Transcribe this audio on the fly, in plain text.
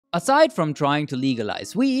Aside from trying to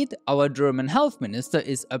legalize weed, our German health minister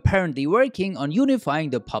is apparently working on unifying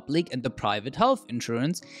the public and the private health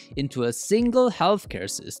insurance into a single healthcare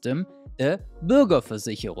system, the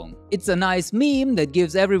Bürgerversicherung. It's a nice meme that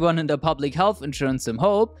gives everyone in the public health insurance some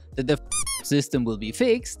hope that the system will be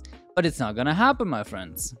fixed, but it's not gonna happen, my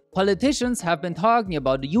friends. Politicians have been talking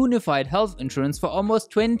about the unified health insurance for almost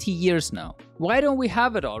 20 years now. Why don't we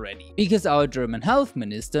have it already? Because our German health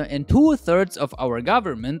minister and 2/3 of our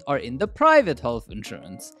government are in the private health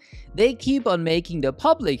insurance. They keep on making the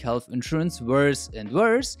public health insurance worse and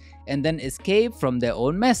worse and then escape from their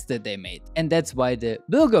own mess that they made. And that's why the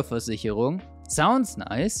Bürgerversicherung sounds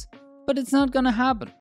nice, but it's not gonna happen.